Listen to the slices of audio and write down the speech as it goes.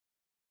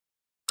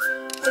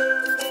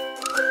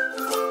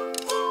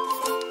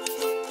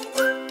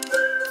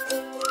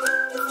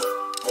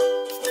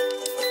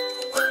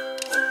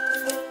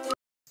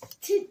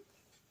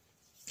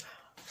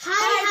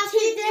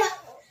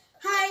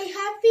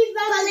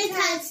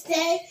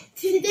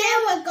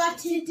we're going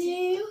to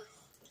do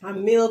a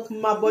milk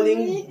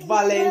marbling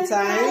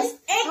Valentine's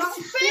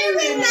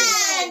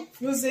experiment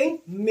using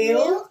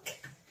milk,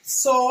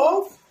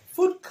 soap,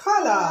 food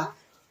color.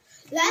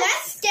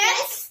 Let's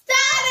get started.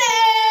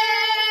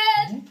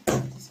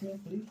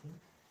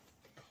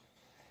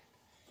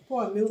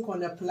 Pour milk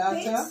on a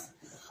platter.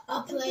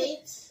 A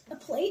plate,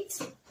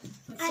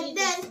 and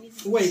then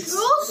wait,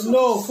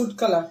 no, food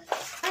color.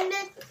 And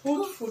then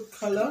food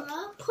color.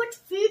 Put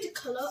food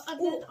color, and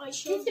then I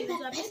show you the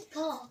best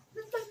part.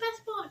 That's my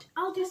best part.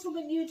 I'll do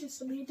something, you do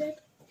something, you did.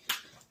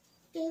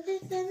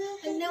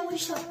 And then we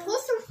shall put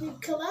some food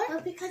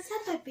color. Because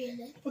that might be in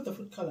it. Put the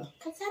food color.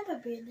 Because that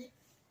might be in it.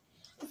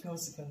 What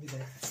else can be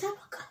there?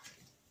 Saboteur.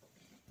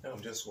 No,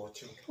 I'm just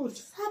watching. Put.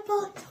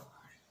 Saboteur.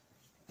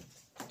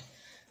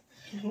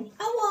 I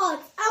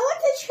want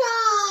to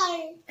try.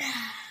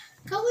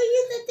 Can we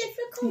use a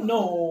different color?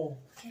 No.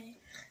 Okay.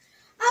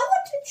 I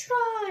want to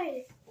try.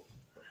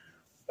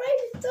 Right,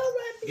 it's all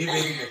right. Give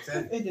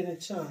Aiden a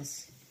chance.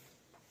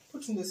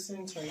 Put in the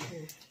center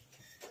here.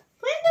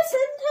 Put in the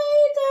center,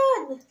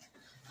 Aiden.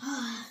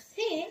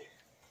 See?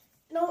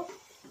 No.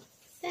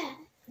 There.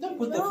 Don't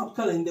put the food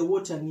color in the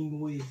water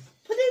anyway.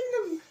 Put it in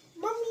the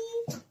mommy.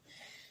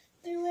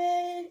 The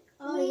way.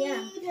 Oh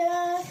yeah.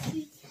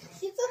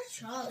 You got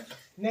try.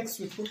 Next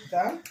we put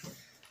that.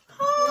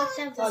 A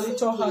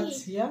little heart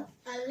here.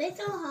 A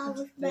little heart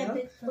with Yeah.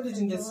 baby. Put it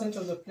in the center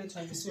of the plate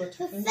and you see what The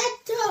happens.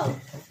 center.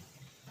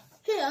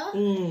 Here.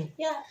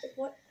 Yeah.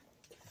 What?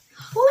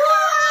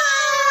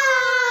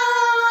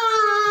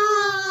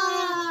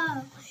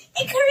 Wow!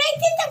 It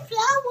created the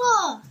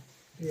flower.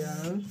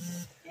 Yeah.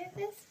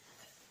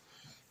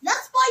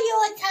 That's why you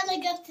were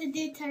telling us to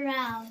do it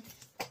around.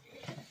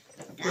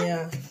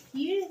 Yeah.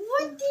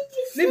 What did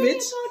you say Leave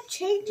it. about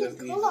changing Just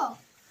leave color?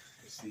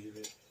 Leave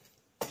it.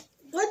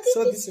 What did So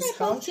you this say is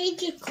about how-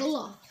 changing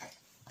color?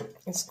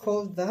 It's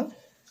called the.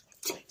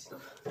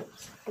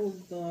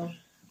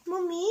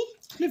 Mommy,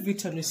 Leave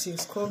it and you see.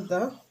 It's called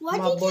the why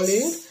did marbling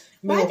you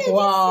milk. say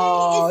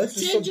Wow, it's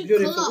this is so changing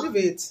beautiful. color?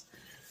 Leave it. It's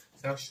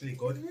actually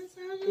good.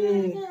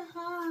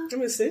 Let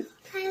me see.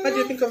 What do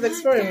you think of the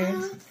experiment?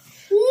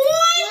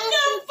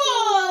 Wonderful!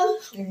 Wow.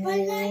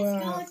 When lights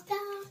go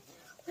down,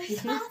 when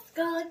lights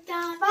go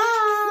down.